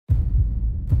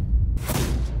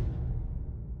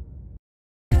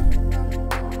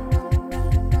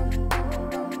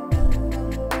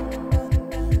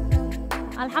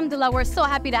alhamdulillah, we're so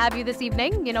happy to have you this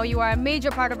evening. You know, you are a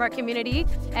major part of our community.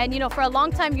 And, you know, for a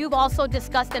long time, you've also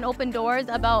discussed and opened doors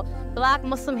about Black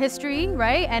Muslim history,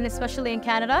 right? And especially in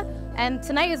Canada. And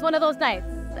tonight is one of those nights.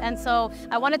 And so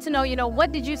I wanted to know, you know,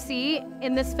 what did you see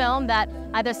in this film that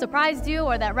either surprised you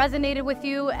or that resonated with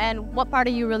you? And what part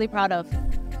are you really proud of?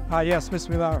 Yes,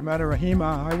 Bismillah ar-Rahman ar-Rahim.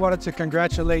 I wanted to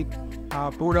congratulate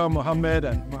Buddha, Muhammad,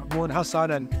 and Mahmoud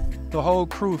Hassan, and the whole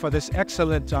crew for this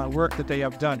excellent work that they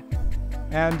have done.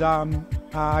 And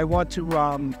I want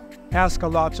to ask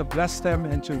Allah to bless them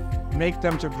and to make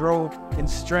them to grow in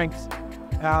strength.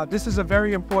 This is a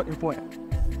very important point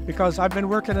because I've been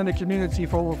working in the community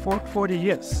for over 40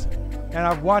 years, and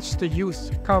I've watched the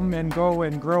youth come and go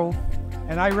and grow.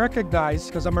 And I recognize,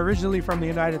 because I'm originally from the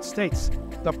United States,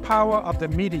 the power of the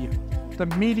media. The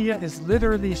media is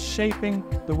literally shaping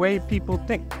the way people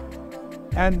think.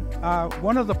 And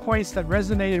one of the points that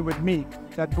resonated with me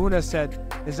that Buddha said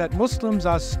is that Muslims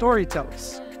are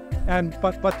storytellers.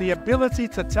 But the ability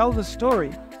to tell the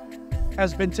story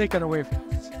has been taken away from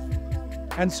us.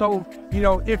 And so, you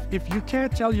know, if you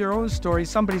can't tell your own story,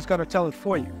 somebody's got to tell it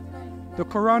for you. The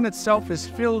Quran itself is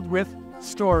filled with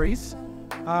stories,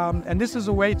 and this is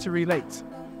a way to relate.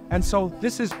 And so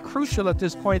this is crucial at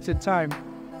this point in time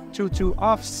to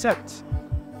offset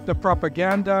the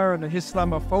propaganda and the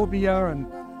Islamophobia and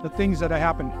the things that are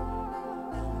happening.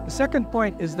 The second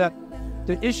point is that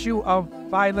the issue of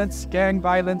violence, gang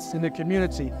violence in the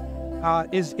community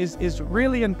is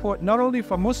really important, not only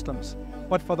for Muslims,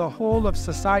 but for the whole of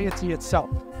society itself.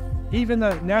 Even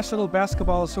the National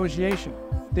Basketball Association,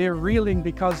 they're reeling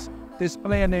because this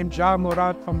player named Ja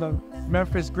Morant from the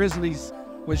Memphis Grizzlies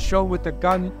was shown with a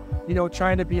gun, you know,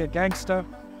 trying to be a gangster.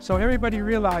 So everybody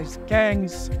realized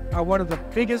gangs are one of the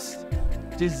biggest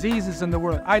diseases in the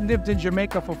world. I lived in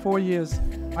Jamaica for 4 years.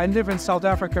 I lived in South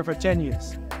Africa for 10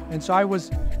 years. And so I was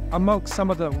amongst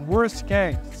some of the worst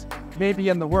gangs, maybe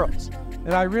in the world.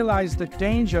 And I realized the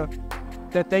danger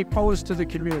that they pose to the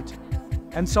community.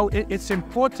 And so it's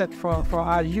important for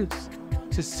our youth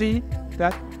to see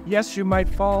that, yes, you might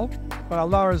fall, but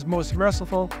Allah is most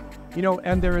merciful, you know,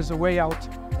 and there is a way out.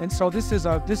 And so this is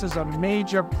a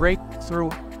major breakthrough.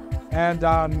 And,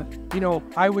 you know,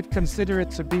 I would consider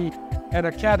it to be an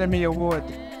Academy Award.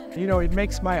 You know, it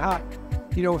makes my heart,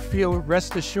 you know, feel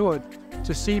rest assured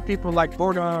to see people like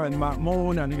Buddha and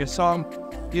Mahmoud and Yassam,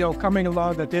 you know, coming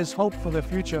along, that there's hope for the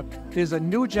future. There's a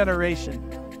new generation,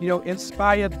 you know,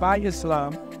 inspired by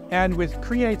Islam and with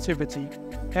creativity.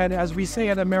 And as we say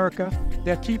in America,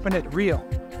 they're keeping it real.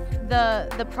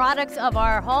 The product of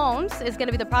our homes is going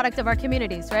to be the product of our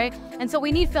communities, right? And so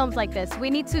we need films like this. We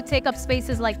need to take up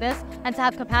spaces like this and to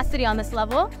have capacity on this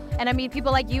level. And I mean,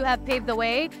 people like you have paved the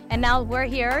way, and now we're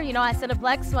here, you know, I said a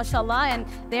Plex, mashallah, and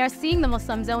they are seeing the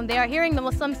Muslim zone, they are hearing the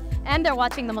Muslims, and they're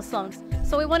watching the Muslims.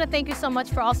 So we want to thank you so much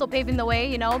for also paving the way,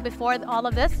 you know, before all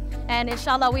of this. And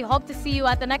inshallah, we hope to see you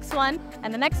at the next one,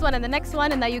 and the next one, and the next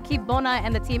one, and that you keep Bona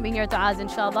and the team in your du'as,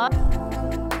 inshallah.